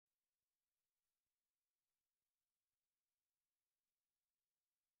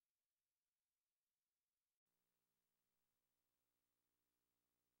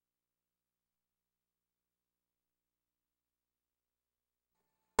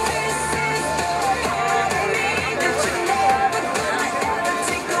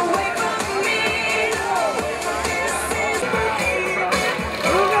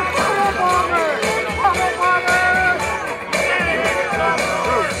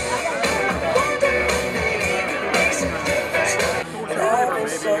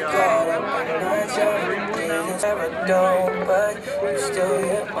don't, but you still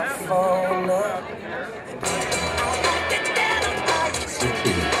hit my phone up.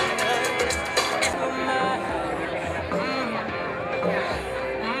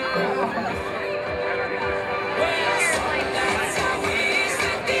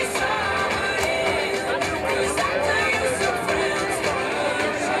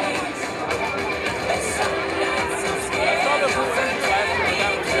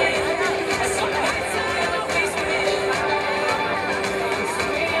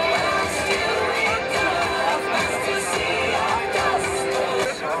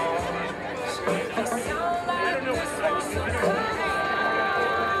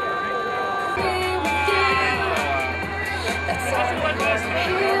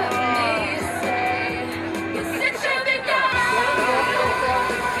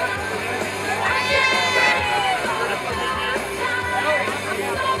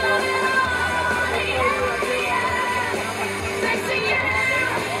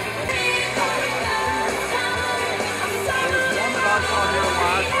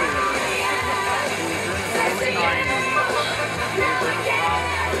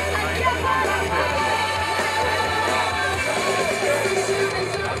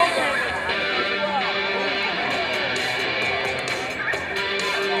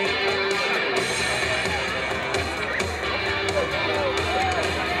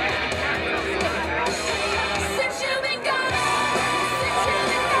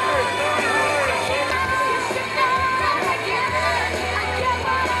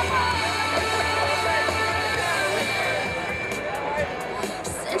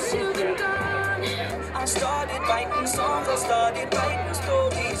 I started writing songs, I started writing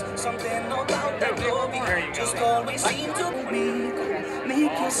stories. Something about that glory just always seemed to be.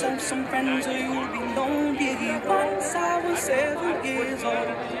 Make yourself some friends or you'll be lonely. Once I was 7 years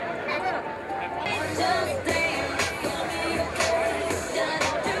old.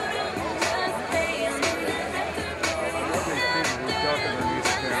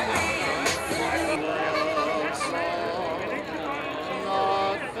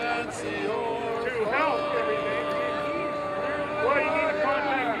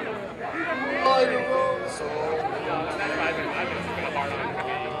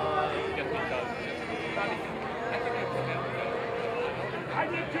 I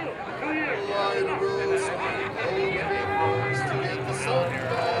did too. 2 years. Light a rose on old papers to get the sun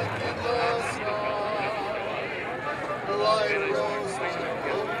back in the sky. Light a rose on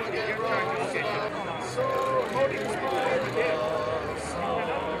old papers, so holding my love song.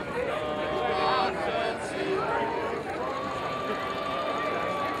 Not fancy.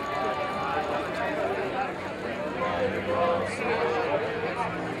 Light a rose.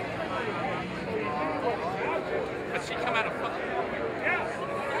 Does she come out of fun?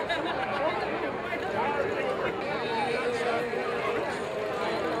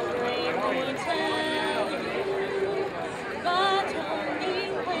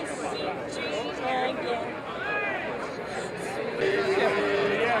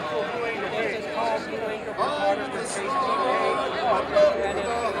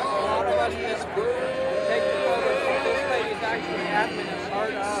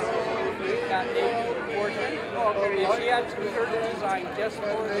 She had some shirts designed just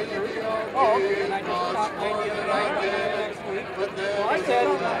for the group. Oh, okay. And I just stopped by the other night next week. Well, I said,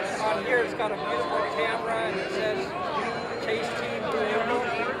 on here it's got a beautiful camera and it says, Chase Team Beautiful.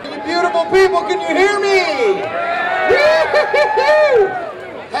 Beautiful people, can you hear me?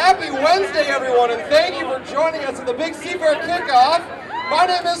 Happy Wednesday, everyone, and thank you for joining us at the big Seafair kickoff. My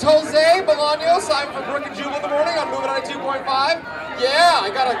name is Jose Bolaños. I'm from Brook and Jubal in the morning. I'm moving on at 2.5. Yeah, I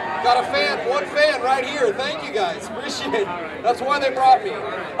got a fan, one fan right here. Thank you guys, appreciate it. That's why they brought me.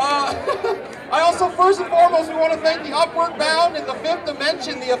 I also, first and foremost, we want to thank the Upward Bound in the Fifth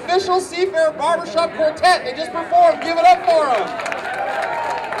Dimension, the official Seafair Barbershop Quartet. They just performed. Give it up for them.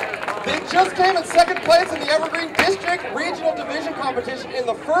 They just came in second place in the Evergreen District Regional Division Competition in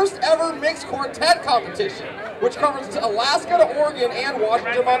the first ever mixed quartet competition, which covers Alaska to Oregon and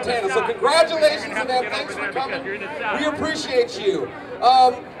Washington, Montana. So congratulations to them. Thanks for coming. We appreciate you.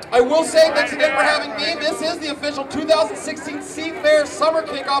 I will say thanks again for having me. This is the official 2016 Seafair Summer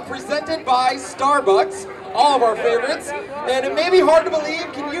Kickoff presented by Starbucks, all of our favorites. And it may be hard to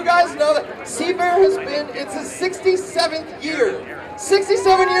believe, can you guys know that Seafair has been, it's its 67th year.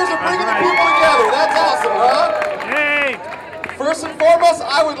 67 years of bringing the people together. That's awesome, huh? Hey! First and foremost,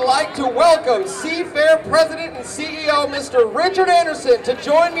 I would like to welcome Seafair President and CEO, Mr. Richard Anderson, to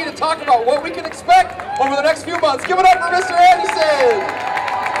join me to talk about what we can expect over the next few months. Give it up for Mr. Anderson!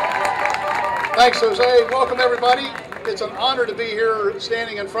 Thanks, Jose. Welcome, everybody. It's an honor to be here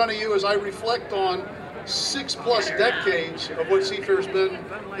standing in front of you as I reflect on 6+ decades of what Seafair's been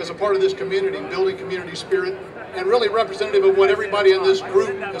as a part of this community, building community spirit, and really representative of what everybody in this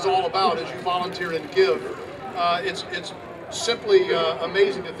group is all about as you volunteer and give. It's simply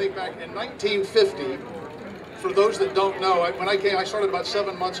amazing to think back in 1950. For those that don't know, when I came, I started about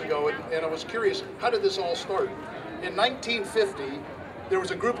 7 months ago, and I was curious, how did this all start? In 1950, there was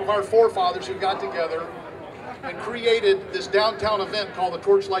a group of our forefathers who got together and created this downtown event called the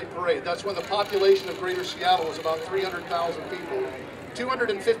Torchlight Parade. That's when the population of Greater Seattle was about 300,000 people.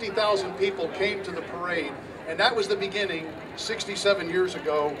 250,000 people came to the parade, and that was the beginning 67 years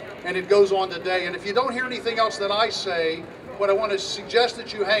ago, and it goes on today. And if you don't hear anything else that I say, what I want to suggest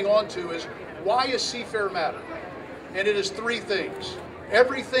that you hang on to is, why does Seafair matter? And it is 3 things.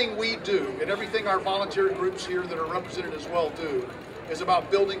 Everything we do, and everything our volunteer groups here that are represented as well do, is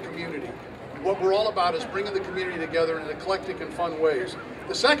about building community. What we're all about is bringing the community together in eclectic and fun ways.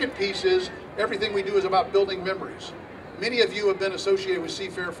 The second piece is, everything we do is about building memories. Many of you have been associated with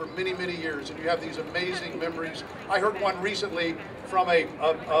Seafair for many, many years, and you have these amazing memories. I heard one recently from a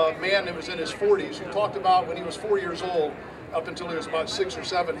man that was in his 40s who talked about when he was 4 years old, up until he was about 6 or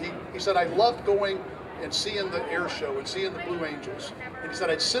 7, he said, I loved going and seeing the air show and seeing the Blue Angels. And he said,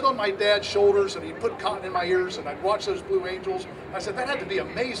 I'd sit on my dad's shoulders and he'd put cotton in my ears and I'd watch those Blue Angels. I said, that had to be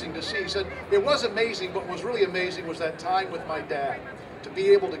amazing to see. He said, it was amazing, but what was really amazing was that time with my dad, to be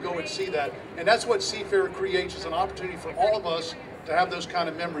able to go and see that. And that's what Seafair creates, is an opportunity for all of us to have those kind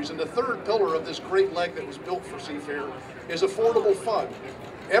of memories. And the third pillar of this great leg that was built for Seafair is affordable fun.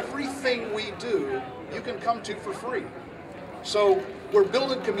 Everything we do, you can come to for free. So we're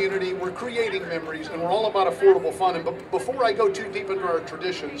building community, we're creating memories, and we're all about affordable fun. And before I go too deep into our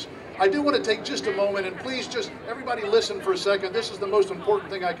traditions, I do want to take just a moment, and please just everybody listen for a second. This is the most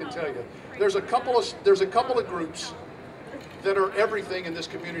important thing I can tell you. There's a couple of groups that are everything in this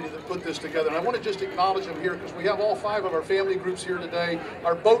community that put this together. And I want to just acknowledge them here because we have all 5 of our family groups here today.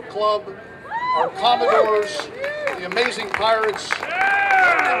 Our boat club, our Commodores, the amazing pirates,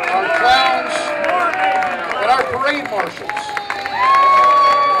 our clowns, and our parade marshals.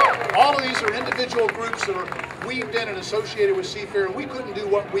 All of these are individual groups that are weaved in and associated with Seafair, and we couldn't do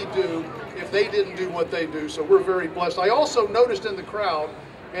what we do if they didn't do what they do, so we're very blessed. I also noticed in the crowd,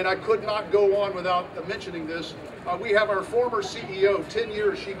 and I could not go on without mentioning this, we have our former CEO. 10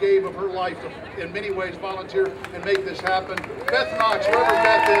 years she gave of her life to, in many ways, volunteer and make this happen. Beth Knox, wherever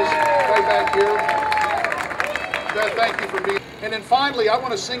Beth is, right back here. Beth, thank you for being. And then finally, I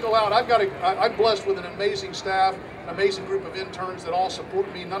want to single out, I'm blessed with an amazing staff, an amazing group of interns that all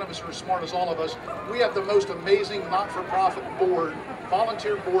support me. None of us are as smart as all of us. We have the most amazing not-for-profit board,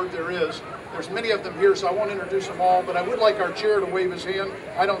 volunteer board there is. There's many of them here, so I won't introduce them all, but I would like our chair to wave his hand.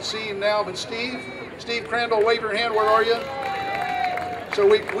 I don't see him now, but Steve Crandall, wave your hand, where are you? So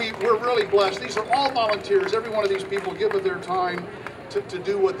we're really blessed. These are all volunteers. Every one of these people give of their time to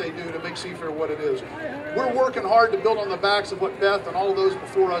do what they do, to make Seafair what it is. We're working hard to build on the backs of what Beth and all of those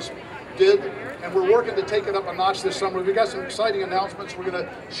before us did, and we're working to take it up a notch this summer. We've got some exciting announcements. We're going to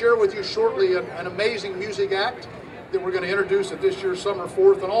share with you shortly an amazing music act that we're going to introduce at this year's Summer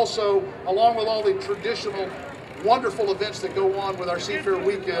 4th, and also, along with all the traditional wonderful events that go on with our Seafair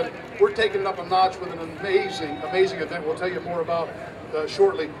weekend, we're taking it up a notch with an amazing, amazing event we'll tell you more about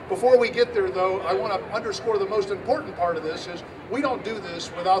shortly. Before we get there, though, I want to underscore the most important part of this is we don't do this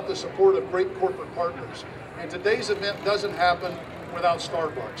without the support of great corporate partners. And today's event doesn't happen without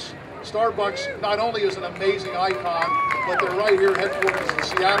Starbucks. Starbucks not only is an amazing icon, but they're right here headquarters in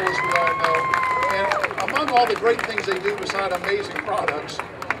Seattle, as we all know. And among all the great things they do beside amazing products,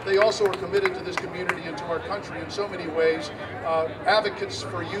 they also are committed to this community and to our country in so many ways, advocates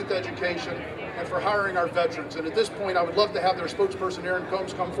for youth education and for hiring our veterans. And at this point, I would love to have their spokesperson, Erin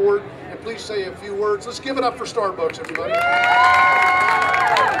Combs, come forward and please say a few words. Let's give it up for Starbucks, everybody.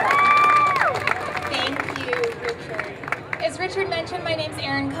 Thank you, Richard. As Richard mentioned, my name's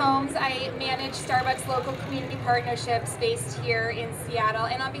Erin Combs. I manage Starbucks local community partnerships based here in Seattle.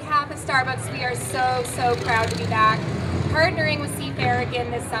 And on behalf of Starbucks, we are so proud to be back, partnering with Seafair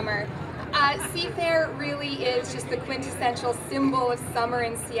again this summer. Seafair really is just the quintessential symbol of summer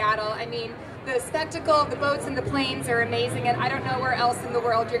in Seattle. I mean, the spectacle of the boats and the planes are amazing, and I don't know where else in the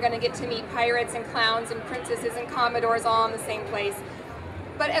world you're going to get to meet pirates and clowns and princesses and commodores all in the same place.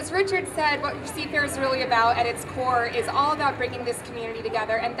 But as Richard said, what Seafair is really about at its core is all about bringing this community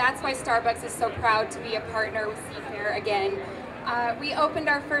together, and that's why Starbucks is so proud to be a partner with Seafair again. We opened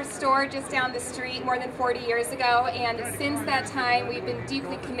our first store just down the street more than 40 years ago, and since that time we've been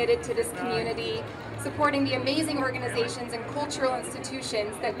deeply committed to this community, supporting the amazing organizations and cultural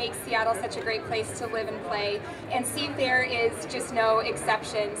institutions that make Seattle such a great place to live and play. And Seafair is just no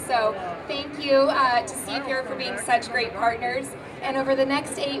exception. So thank you to Seafair for being such great partners. And over the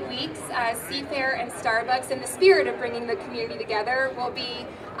next 8 weeks, Seafair and Starbucks, in the spirit of bringing the community together, will be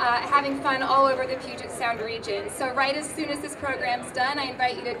having fun all over the Puget Sound region. So right as soon as this program's done, I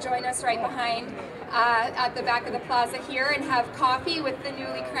invite you to join us right behind at the back of the plaza here and have coffee with the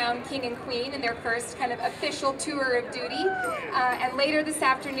newly crowned King and Queen in their first kind of official tour of duty. And later this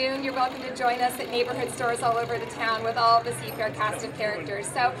afternoon, you're welcome to join us at neighborhood stores all over the town with all of the Seafair cast of characters.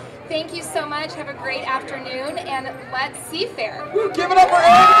 So thank you so much. Have a great afternoon, and let's Seafair. Woo, give it up for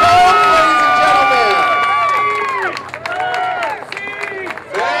Erin Combs, ladies and gentlemen.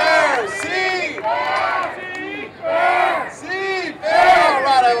 All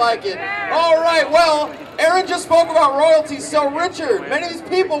right, I like it. All right, well, Erin just spoke about royalty, so Richard, many of these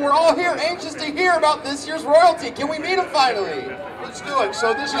people, we're all here anxious to hear about this year's royalty. Can we meet him finally? Let's do it.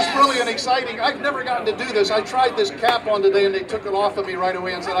 So this is really an exciting, I've never gotten to do this. I tried this cap on today and they took it off of me right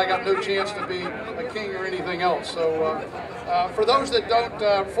away and said I got no chance to be a king or anything else. So for those that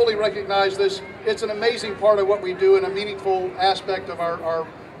don't fully recognize this, it's an amazing part of what we do and a meaningful aspect of our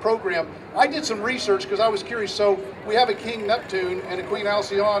program. I did some research because I was curious. So we have a King Neptune and a Queen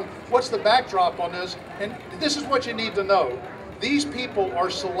Alcyone. What's the backdrop on this? And this is what you need to know. These people are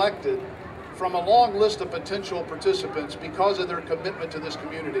selected from a long list of potential participants because of their commitment to this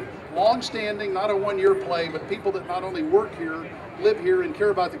community. Long-standing, not a one-year play, but people that not only work here, live here, and care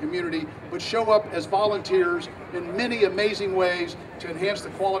about the community, but show up as volunteers in many amazing ways to enhance the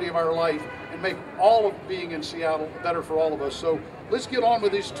quality of our life and make all of being in Seattle better for all of us. So let's get on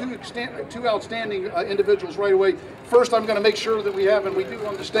with these two outstanding individuals right away. First, I'm going to make sure that we have, and we do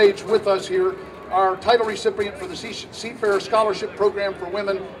on the stage with us here, our title recipient for the Seafair Scholarship Program for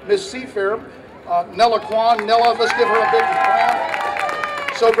Women, Miss Seafair, Nella Kwan. Nella, let's give her a big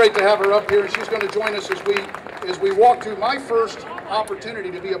round. So great to have her up here. She's going to join us as we walk through my first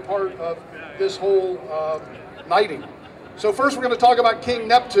opportunity to be a part of this whole knighting. So first we're going to talk about King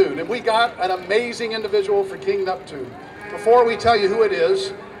Neptune, and we got an amazing individual for King Neptune. Before we tell you who it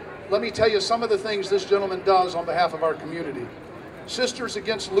is, let me tell you some of the things this gentleman does on behalf of our community. Sisters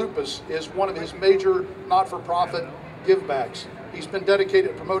Against Lupus is one of his major not-for-profit givebacks. He's been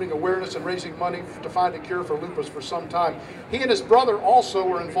dedicated to promoting awareness and raising money to find a cure for lupus for some time. He and his brother also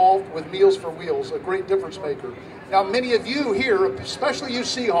were involved with Meals for Wheels, a great difference maker. Now, many of you here, especially you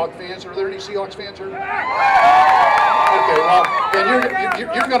Seahawk fans, are there any Seahawks fans here? Okay, well, then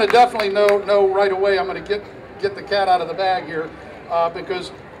you're going to definitely know right away. I'm going to get the cat out of the bag here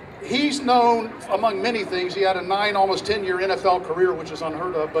because he's known, among many things, he had a almost 10-year NFL career, which is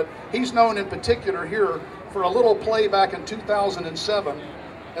unheard of, but he's known in particular here for a little play back in 2007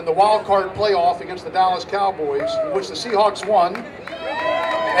 in the wild card playoff against the Dallas Cowboys, in which the Seahawks won.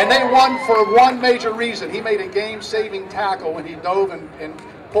 And they won for one major reason. He made a game-saving tackle when he dove and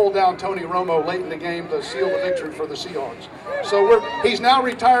pulled down Tony Romo late in the game to seal the victory for the Seahawks. So he's now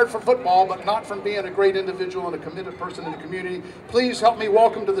retired from football, but not from being a great individual and a committed person in the community. Please help me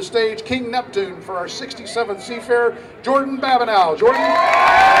welcome to the stage King Neptune for our 67th Seafair, Jordan Babineau. Jordan?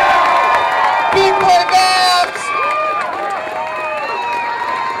 Big boy Babs!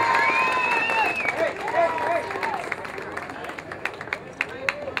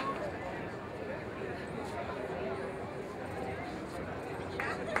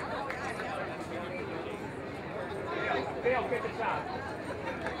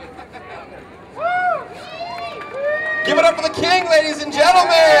 Give it up for the king, ladies and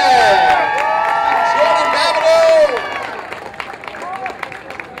gentlemen! Jordan Babineau!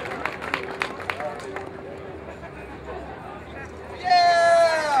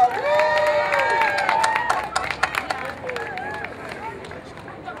 Yeah!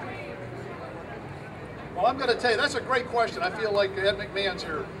 Well, I'm going to tell you, that's a great question. I feel like Ed McMahon's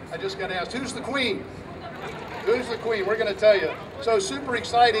here. I just got asked, who's the queen? Who's the queen? We're going to tell you. So super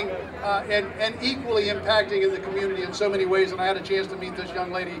exciting and equally impacting in the community in so many ways. And I had a chance to meet this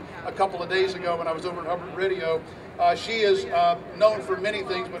young lady a couple of days ago when I was over at Hubbard Radio. She is known for many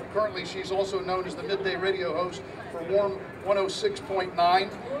things, but currently she's also known as the midday radio host for Warm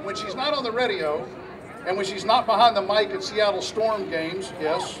 106.9. When she's not on the radio, and when she's not behind the mic at Seattle Storm games,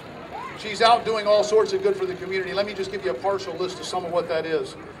 yes, she's out doing all sorts of good for the community. Let me just give you a partial list of some of what that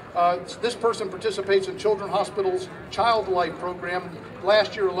is. This person participates in Children's Hospital's Child Life program.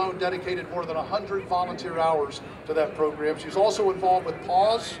 Last year alone dedicated more than 100 volunteer hours to that program. She's also involved with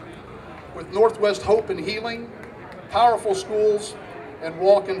PAWS, with Northwest Hope and Healing, Powerful Schools, and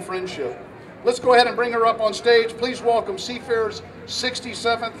Walk in Friendship. Let's go ahead and bring her up on stage. Please welcome Seafair's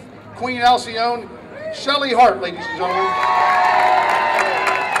 67th Queen Alcyone, Shelly Hart, ladies and gentlemen.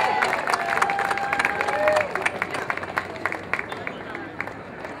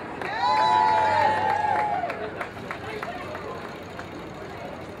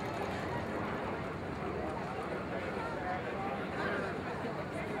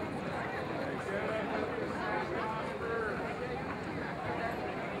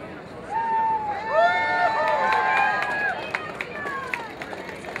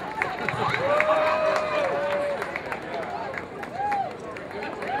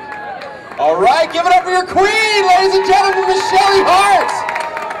 All right, give it up for your queen, ladies and gentlemen, Miss Shelly Hart.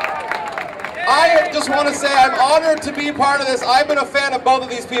 I just want to say I'm honored to be part of this. I've been a fan of both of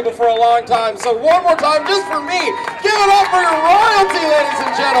these people for a long time, so one more time, just for me, give it up for your royalty, ladies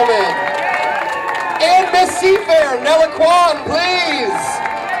and gentlemen. And Miss Seafair, Nella Kwan, please.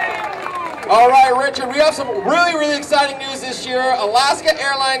 All right, Richard, we have some really exciting news this year. Alaska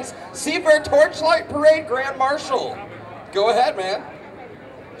Airlines Seafair Torchlight Parade Grand Marshal. Go ahead, man.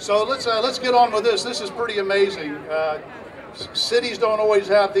 So let's get on with this. This is pretty amazing. Cities don't always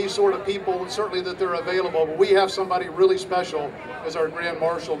have these sort of people, certainly that they're available, but we have somebody really special as our Grand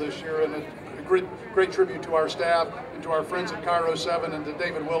Marshal this year, and a great tribute to our staff and to our friends at Cairo 7 and to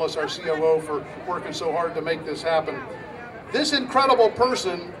David Willis, our COO, for working so hard to make this happen. This incredible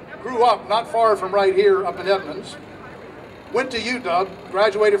person grew up not far from right here up in Edmonds, went to UW,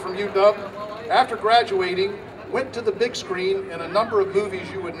 graduated from UW. After graduating, went to the big screen in a number of movies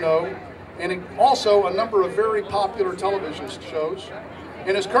you would know, and also a number of very popular television shows,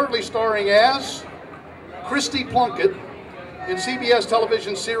 and is currently starring as Christy Plunkett in CBS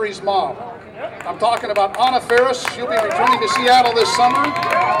television series Mom. I'm talking about Anna Faris. She'll be returning to Seattle this summer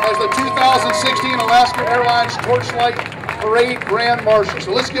as the 2016 Alaska Airlines Torchlight Parade Grand Marshal.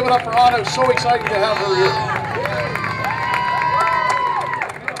 So let's give it up for Anna. It's so exciting to have her here.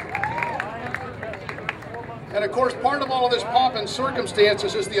 And of course, part of all of this pomp and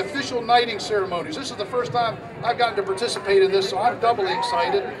circumstances is the official knighting ceremonies. This is the first time I've gotten to participate in this, so I'm doubly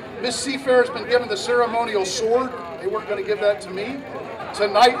excited. Miss Seafair has been given the ceremonial sword. They weren't going to give that to me. To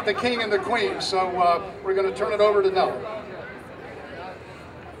knight the king and the queen, so we're going to turn it over to Nella.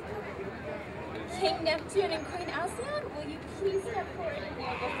 King Neptune and Queen Alcyon, will you please step forward and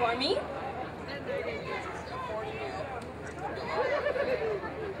kneel before me?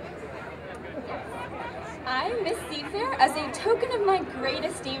 I, Miss Seafair, as a token of my great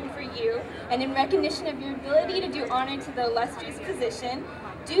esteem for you, and in recognition of your ability to do honor to the illustrious position,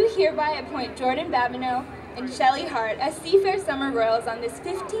 do hereby appoint Jordan Babineau and Shelly Hart as Seafair Summer Royals on this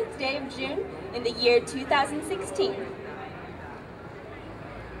 15th day of June in the year 2016.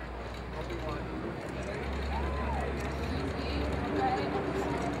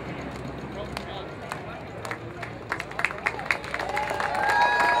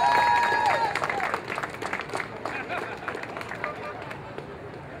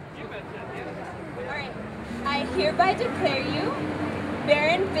 I hereby declare you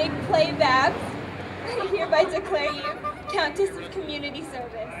Baron Big Play Babs. I hereby declare you Countess of Community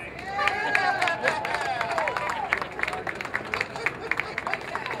Service.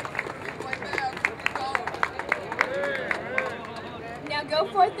 Now go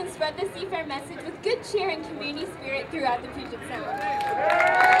forth and spread the Seafair message with good cheer and community spirit throughout the Puget Sound.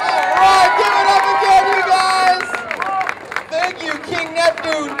 Alright, give it up again, you guys! Thank you, King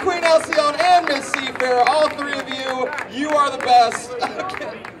Neptune, Queen Alcyon, and Miss Seafair, all three of you. You are the best.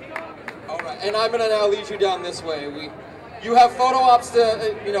 Alright, and I'm going to now lead you down this way. You have photo ops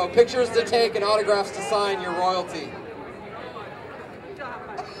to, pictures to take and autographs to sign, your royalty.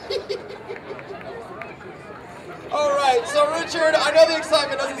 Alright, so Richard, I know the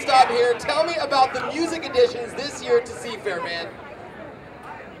excitement doesn't stop here. Tell me about the music additions this year to Seafair, man.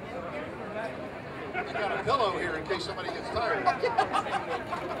 I got a pillow here in case somebody gets tired.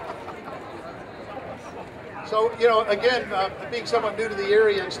 So, again, being somewhat new to the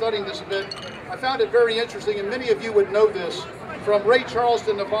area and studying this event, I found it very interesting, and many of you would know this, from Ray Charles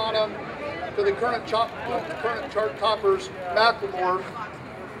to Nirvana to the current chart toppers, Macklemore,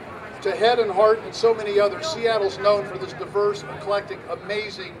 to Head and Heart and so many others. Seattle's known for this diverse, eclectic,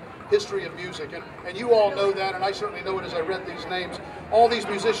 amazing history of music, and you all know that, and I certainly know it as I read these names. All these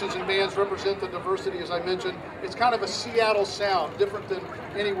musicians and bands represent the diversity, as I mentioned. It's kind of a Seattle sound, different than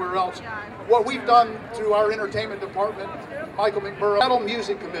anywhere else. What we've done through our entertainment department, Michael McMurrow, Seattle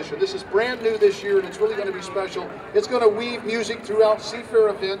Music Commission. This is brand new this year, and it's really going to be special. It's going to weave music throughout Seafair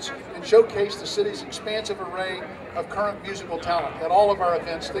events and showcase the city's expansive array of current musical talent at all of our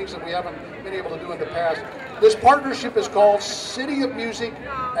events, things that we haven't been able to do in the past. This partnership is called City of Music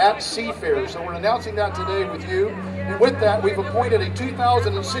at Seafair, so we're announcing that today with you. And with that, we've appointed a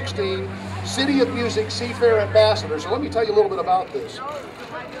 2016 City of Music Seafair Ambassador. So let me tell you a little bit about this.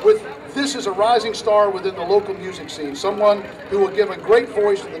 This is a rising star within the local music scene, someone who will give a great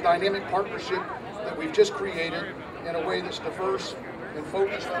voice to the dynamic partnership that we've just created in a way that's diverse and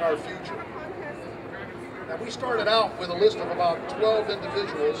focused on our future. Now, we started out with a list of about 12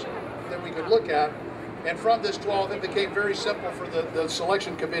 individuals that we could look at, and from this 12, it became very simple for the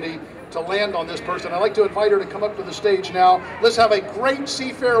selection committee to land on this person. I'd like to invite her to come up to the stage now. Let's have a great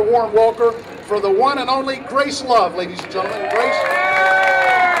Seafair warm welcome for the one and only Grace Love, ladies and gentlemen. Grace.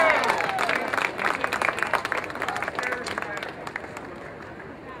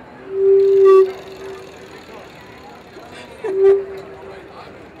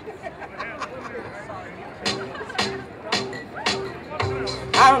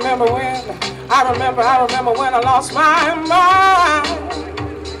 I remember when I lost my mind.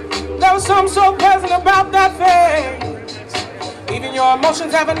 There was something so pleasant about that face. Even your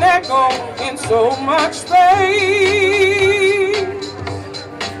emotions have an echo in so much space.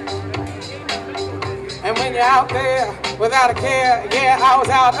 And when you're out there without a care, yeah, I was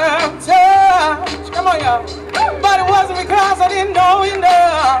out of touch. Come on, y'all. But it wasn't because I didn't know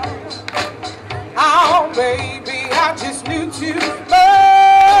enough. Oh, baby, I just knew too much.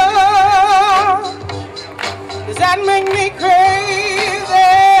 Does that make me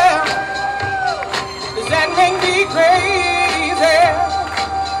crazy? Does that make me crazy?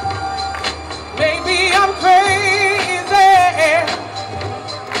 Maybe I'm crazy.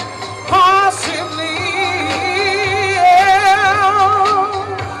 Possibly, yeah.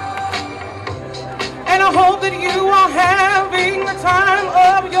 And I hope that you are having the time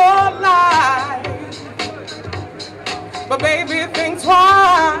of your life. But baby, think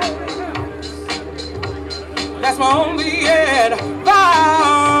twice. That's my only advice.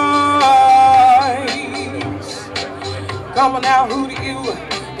 Come on now, who do you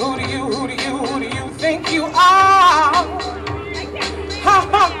think you are? Ha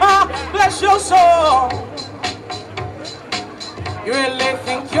ha ha, bless your soul. You really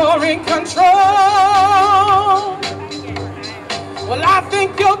think you're in control? Well, I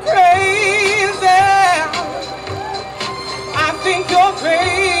think you're crazy. I think you're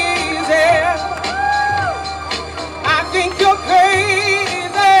crazy. I think you're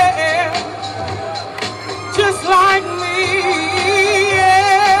crazy, just like me,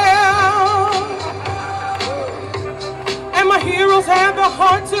 yeah. And my heroes had the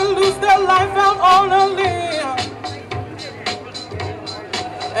heart to lose their life out on a limb.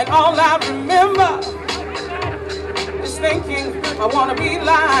 And all I remember is thinking I want to be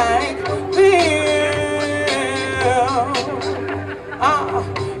like them.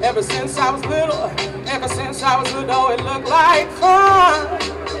 Ever since I was little, it looked like fun.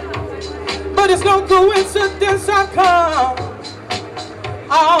 But it's no coincidence I come.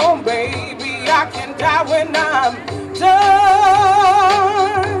 Oh, baby, I can die when I'm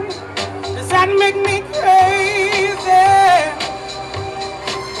done. Does that make me crazy?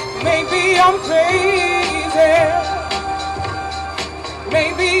 Maybe I'm crazy.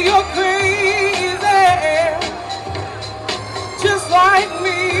 Maybe you're crazy. Just like me.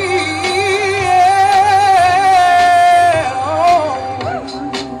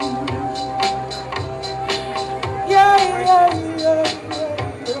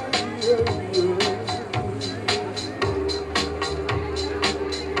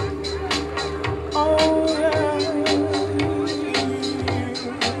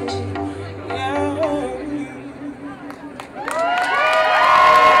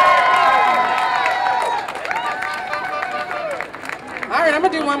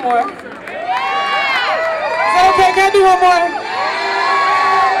 One more. Is that okay? Can I do one more?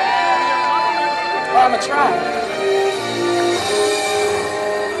 Oh, I'm gonna try.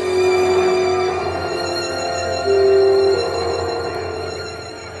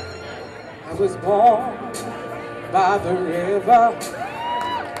 I was born by the river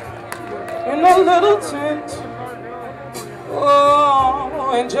in a little tent.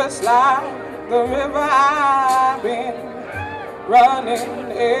 Oh, and just like the river I've been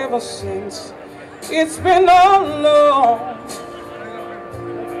running ever since. It's been a long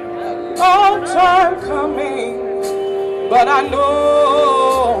time coming, but I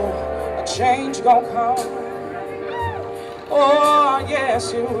know a change gonna come. Oh,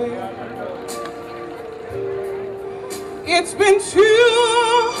 yes it will. It's been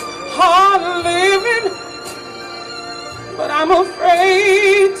too hard living, but I'm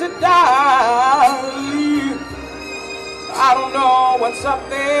afraid to die. I don't know what's up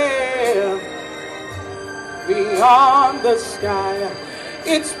there beyond the sky.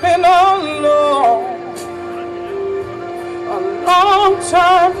 It's been a long long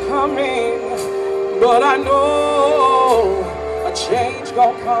time coming, but I know a change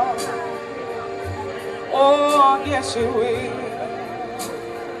gonna come. Oh, yes it will.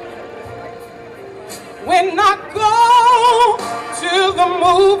 When I go to the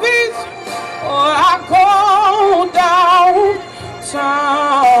movies or I go downtown,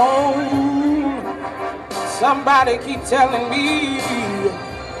 somebody keep telling me,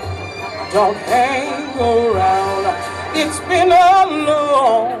 don't hang around. It's been a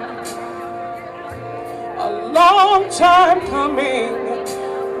long time coming,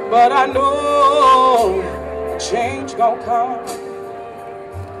 but I know change gonna come.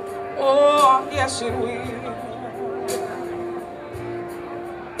 Oh, yes it will.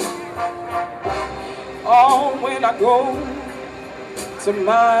 Oh, when I go to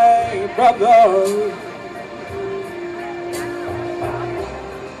my brother,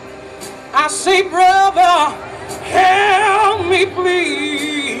 I say, brother, help me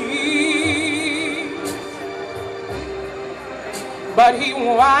please. But he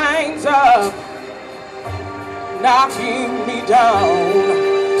winds up knocking me down.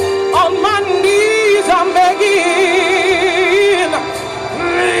 On my knees I'm begging,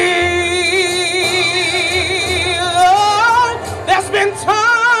 please. Lord, there's been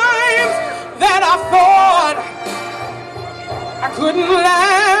times that I thought I couldn't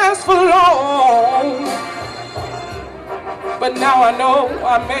last for long, but now I know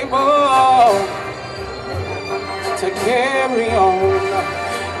I'm able to carry on.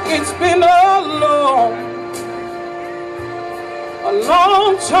 It's been a long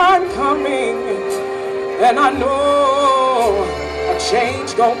time coming, and I know a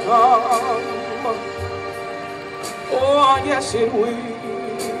change gonna come. Oh, yes it will.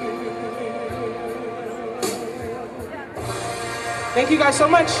 Thank you guys so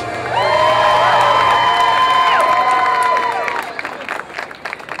much.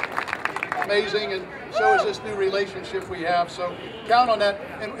 Amazing, and so is this new relationship we have, so count on that.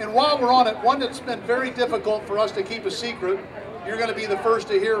 And while we're on it, one that's been very difficult for us to keep a secret, you're going to be the first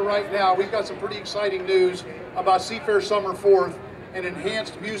to hear right now. We've got some pretty exciting news about Seafair Summer 4th, an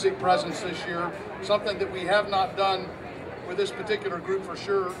enhanced music presence this year, something that we have not done with this particular group for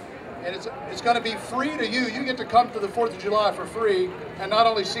sure. And it's going to be free to you. You get to come to the 4th of July for free and not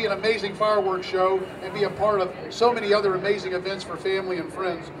only see an amazing fireworks show and be a part of so many other amazing events for family and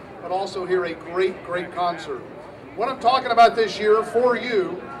friends, but also hear a great, great concert. What I'm talking about this year for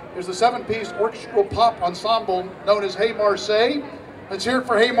you is the 7-piece orchestral pop ensemble known as Hey Marseille. Let's hear it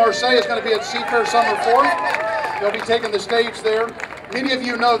for Hey Marseille. It's going to be at Seafair Summer 4th. They'll be taking the stage there. Many of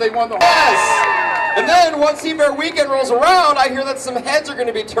you know they won the... Yes! And then once Seafair weekend rolls around, I hear that some heads are going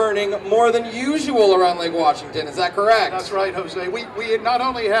to be turning more than usual around Lake Washington. Is that correct? That's right, Jose. We not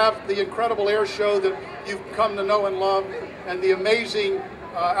only have the incredible air show that you've come to know and love, and the amazing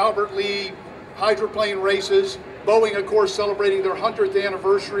Albert Lee hydroplane races, Boeing, of course, celebrating their 100th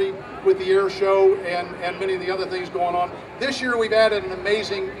anniversary with the air show and many of the other things going on. This year we've added an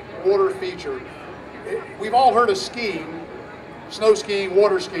amazing water feature. We've all heard of skiing, snow skiing,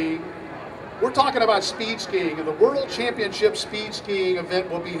 water skiing. We're talking about speed skiing, and the World Championship Speed Skiing event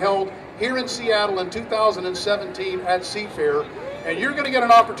will be held here in Seattle in 2017 at Seafair, and you're going to get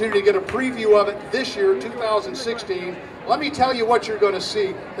an opportunity to get a preview of it this year, 2016. Let me tell you what you're going to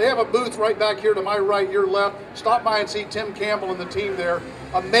see. They have a booth right back here to my right, your left. Stop by and see Tim Campbell and the team there.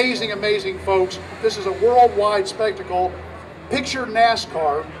 Amazing, amazing folks. This is a worldwide spectacle. Picture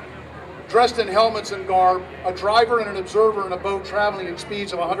NASCAR, dressed in helmets and garb, a driver and an observer in a boat traveling at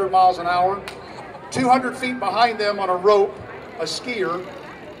speeds of 100 miles an hour, 200 feet behind them on a rope, a skier,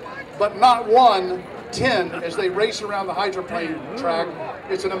 but not one, 10 as they race around the hydroplane track.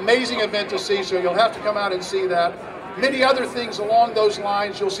 It's an amazing event to see, so you'll have to come out and see that. Many other things along those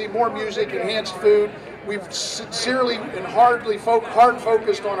lines. You'll see more music, enhanced food. We've sincerely and hard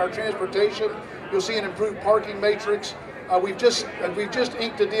focused on our transportation. You'll see an improved parking matrix. We've just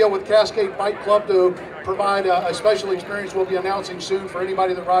inked a deal with Cascade Bike Club to provide a special experience we'll be announcing soon for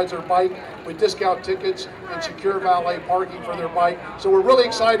anybody that rides their bike, with discount tickets and secure valet parking for their bike. So we're really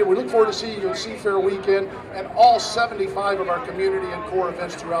excited. We look forward to seeing you at Seafair weekend and all 75 of our community and core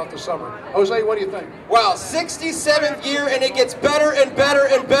events throughout the summer. Jose, what do you think? Wow, 67th year, and it gets better and better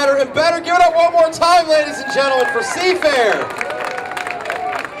and better and better. Give it up one more time, ladies and gentlemen, for Seafair.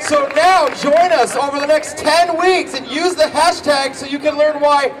 So now join us over the next 10 weeks and use the hashtag so you can learn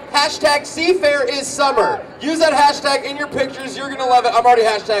why hashtag Seafair is summer. Use that hashtag in your pictures. You're going to love it. I'm already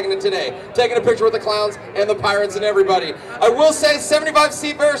hashtagging it today. Taking a picture with the clowns and the pirates and everybody. I will say 75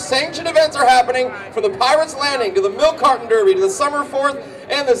 Seafair sanctioned events are happening, from the Pirates Landing to the Milk Carton Derby to the Summer 4th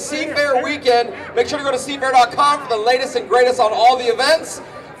and the Seafair weekend. Make sure to go to seafair.com for the latest and greatest on all the events.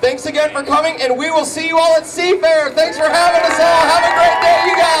 Thanks again for coming, and we will see you all at Seafair. Thanks for having us all. Have a great day,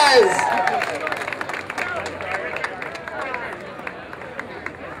 you guys.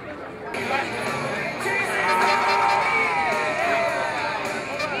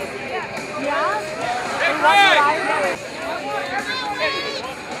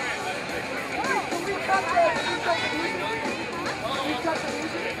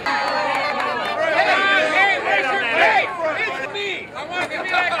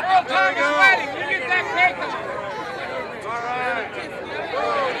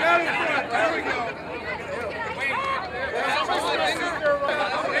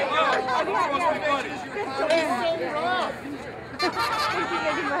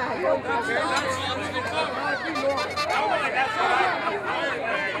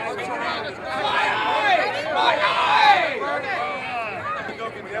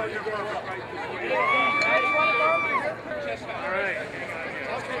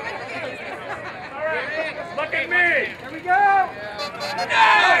 Look at me! Here we go!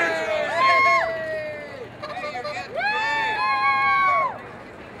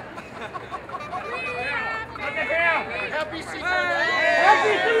 Look at him! Happy Seafair!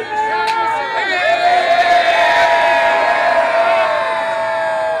 Happy Seafair!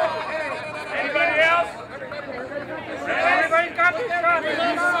 Anybody else? Everybody's got this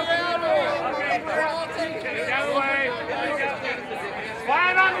Okay. Get the other way.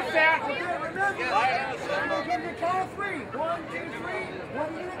 Flying on the staff. We'll give you a count of 3. 1, 2, 3. What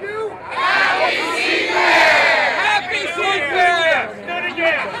are you going to do? Happy Seafair! Happy Seafair! Do it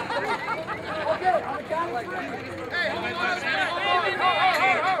again. Okay, on the count of 3.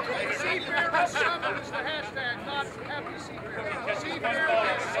 Seafair is summer is the hashtag, not Happy Seafair. Seafair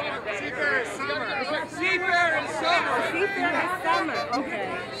is summer. Seafair is summer. Seafair is summer. Seafair is summer. Okay.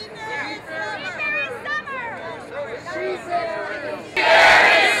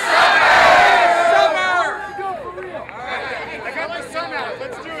 I got my sun out.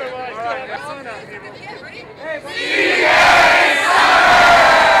 Let's do it while I still have my sun out, people.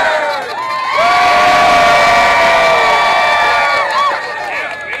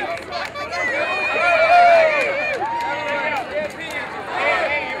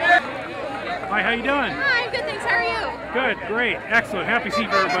 Hi, how you doing? Hi, I'm good, thanks. How are you? Good, great, excellent. Happy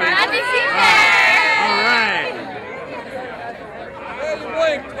Seafair, everybody. Happy Seafair! All right.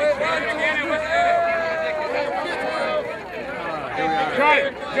 Got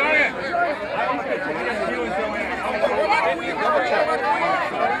it, got it.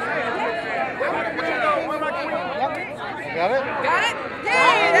 Got it? Got it?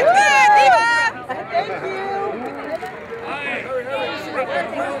 Yay! That's good, Diva! Thank you.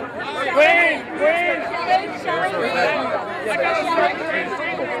 Queen, Queen.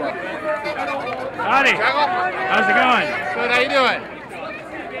 Howdy. How's it going? Good, how you doing?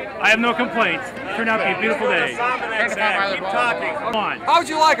 I have no complaints. Turned out to be a beautiful day. Keep talking. Come on. How would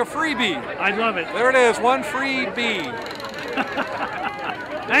you like a freebie? I'd love it. There it is, one free bee.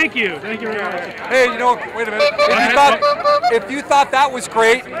 Thank you. Thank you very much. Hey, you know, wait a minute. If you thought that was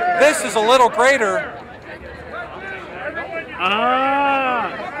great, this is a little greater.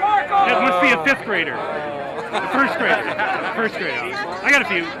 Ah. It must be a 5th grader. First grader. First grader. I got a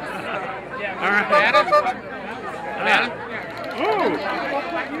few. All right. Banana? Ooh.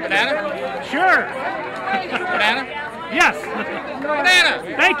 Banana? Sure. Banana? Yes. Banana!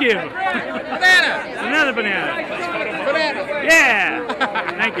 Thank you. Banana! Another banana. Banana! Yeah.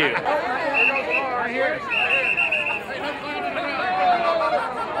 Thank you.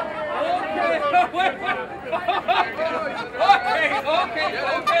 Okay.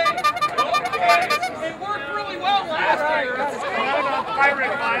 It worked really well last year.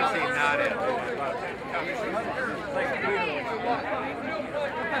 Pirate Fancy, not it.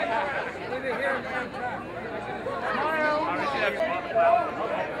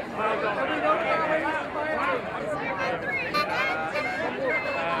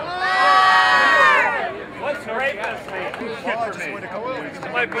 What's great this week? I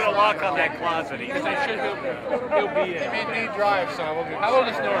might put a lock on that closet. He'll be in. He made me drive, so we'll be. How old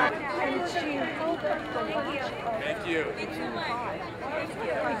is Nora? Thank you.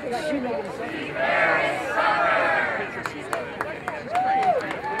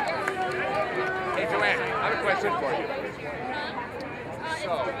 Hey, Joanne, I have a question for you.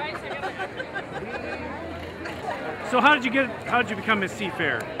 So how did you become Miss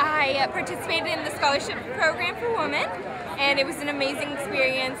Seafair? I participated in the scholarship program for women, and it was an amazing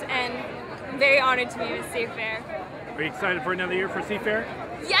experience, and I'm very honored to be Miss Seafair. Are you excited for another year for Seafair?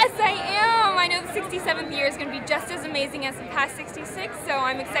 Yes, I am. I know the 67th year is going to be just as amazing as the past 66, so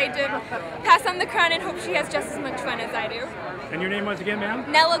I'm excited to pass on the crown and hope she has just as much fun as I do. And your name was again,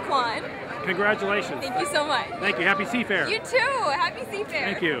 ma'am? Nella Kwan. Congratulations. Thank you so much. Thank you. Happy Seafair. You too. Happy Seafair.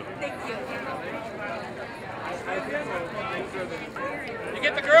 Thank you. Thank you. You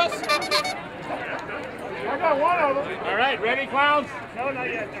get the girls? I got one of them. All right, ready, clowns? No, not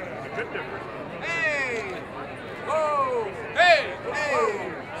yet. Hey! Whoa! Hey!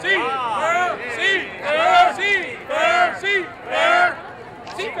 Hey! Seafair! Seafair! Seafair! Seafair!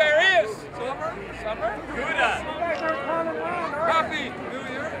 Seafair is summer. Good. Happy New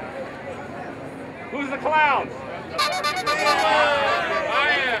Year. Who's the clowns? I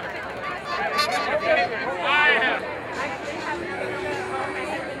am.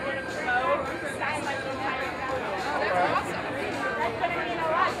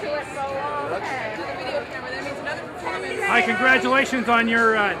 Hi, congratulations on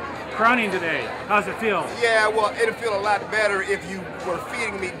your crowning today. How's it feel? Yeah, well, it'd feel a lot better if you were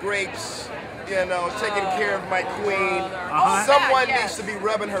feeding me grapes, you know, taking care of my queen. Someone needs to be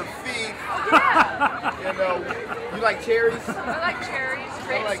rubbing her feet. You know, you like cherries? I like cherries.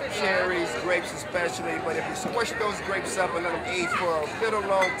 Grapes I like cherries, grapes especially, but if you squish those grapes up and let them age for a little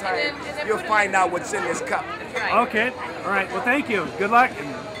long time, and then you'll find out what's in this cup. Okay. All right. Well, thank you. Good luck,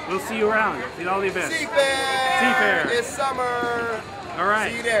 and we'll see you around. See all the events. Seafair! It's summer! All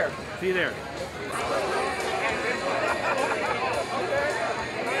right. See you there. See you there.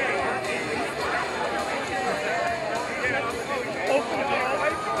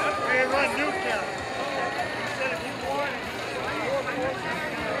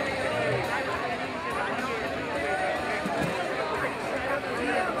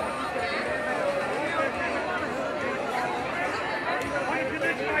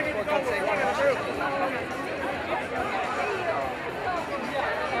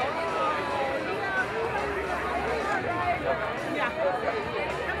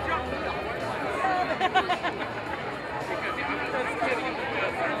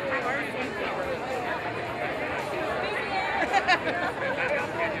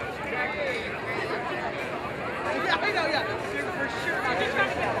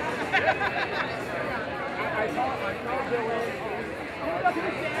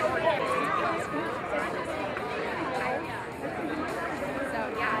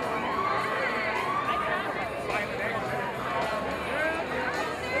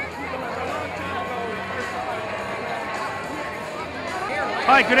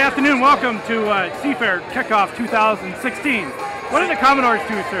 Hi, good afternoon. Welcome to Seafair Kickoff 2016. What do the Commodores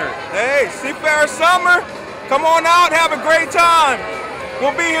do, sir? Hey, Seafair Summer. Come on out, have a great time.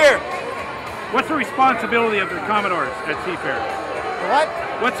 We'll be here. What's the responsibility of the Commodores at Seafair? What?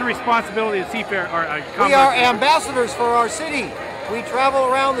 What's the responsibility of Seafair or Commodores? We are ambassadors for our city. We travel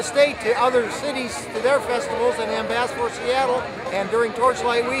around the state to other cities to their festivals and ambassador for Seattle. And during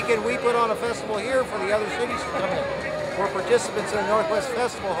Torchlight Weekend, we put on a festival here for the other cities to come in. We're participants in the Northwest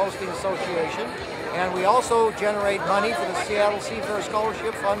Festival Hosting Association, and we also generate money for the Seattle Seafair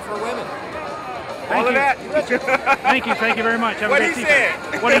Scholarship Fund for Women. Thank you. Thank you very much. Have a What great he Seafair.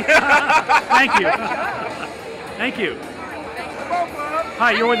 said. What he Thank you. Thank you.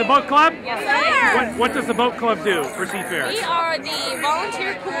 Hi, you're with the boat club? Yes, sir. What does the boat club do for Seafair? We are the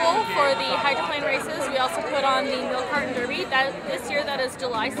volunteer pool for the hydroplane races. We also put on the milk carton derby. This year that is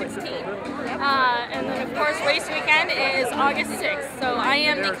July 16th. And then of course race weekend is August 6th. So I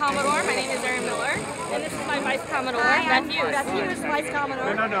am the Commodore. My name is Erin Miller. And this is my Vice Commodore, Beth Hughes. Beth Hughes, Vice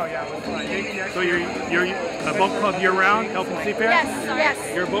Commodore. So you're a boat club year-round helping Seafair? Yes, sorry. Yes.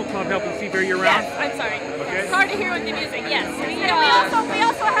 You're a boat club helping Seafair year-round? Yes, I'm sorry. Okay. It's hard to hear with the music. Yes. We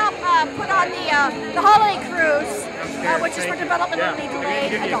also help put on the holiday cruise, which is for developmentally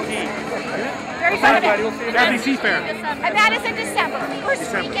delayed adults. Very fun event. Happy Seafair. And that is in December, first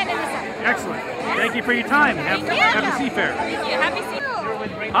weekend in December. Excellent. Thank you for your time. Happy Seafair. Thank you. Happy Seafair.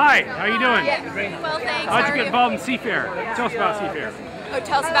 Hi, how you doing? Well, thanks. How'd you get involved in Seafair? Tell us about Seafair. Oh,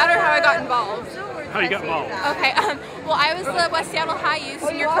 tell us about it or how I got involved. How you got involved? Okay, well, I was the West Seattle High Youth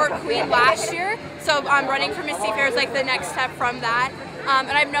Senior Court Queen last year, so I'm running for Miss Seafair is like the next step from that.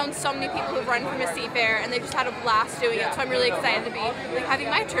 And I've known so many people who've run for Miss Seafair, and they've just had a blast doing it, so I'm really excited to be having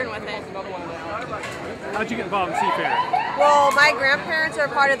my turn with it. How'd you get involved in Seafair? Well, my grandparents are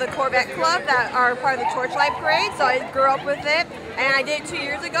part of the Corvette Club that are part of the Torchlight Parade, so I grew up with it, and I did it 2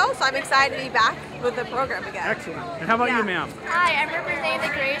 years ago, so I'm excited to be back with the program again. Excellent. And how about you, ma'am? Hi, I'm representing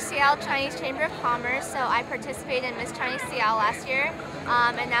the Greater Seattle Chinese Chamber of Commerce, so I participated in Miss Chinese Seattle last year,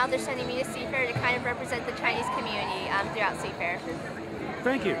 and now they're sending me to Seafair to kind of represent the Chinese community throughout Seafair.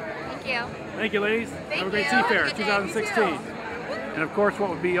 Thank you. Thank Thank you. Thank you, ladies. Have a great Seafair 2016. And of course, what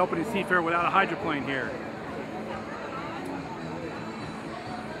would be opening Seafair without a hydroplane here?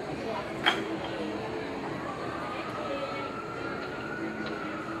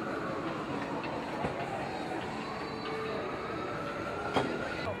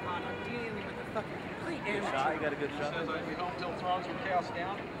 You got a good shot. Says I'd be home till thrones were cast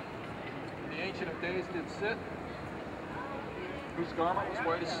down. The Ancient of Days did sit, whose garment was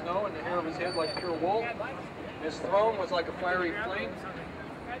white as snow, and the hair of his head like pure wool. His throne was like a fiery flame,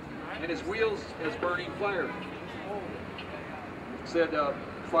 and his wheels as burning fire. It said,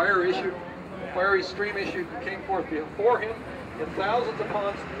 fiery stream issued and came forth before him, and thousands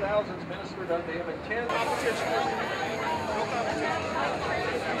upon thousands ministered unto him, and 10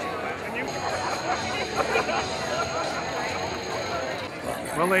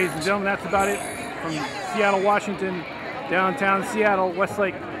 Well, ladies and gentlemen, that's about it from Seattle, Washington, downtown Seattle,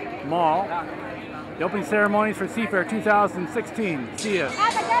 Westlake Mall. The opening ceremonies for Seafair 2016. See ya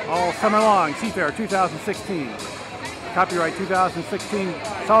all summer long, Seafair 2016. Copyright 2016,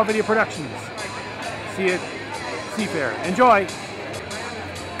 Solid Video Productions. See ya, Seafair. Enjoy!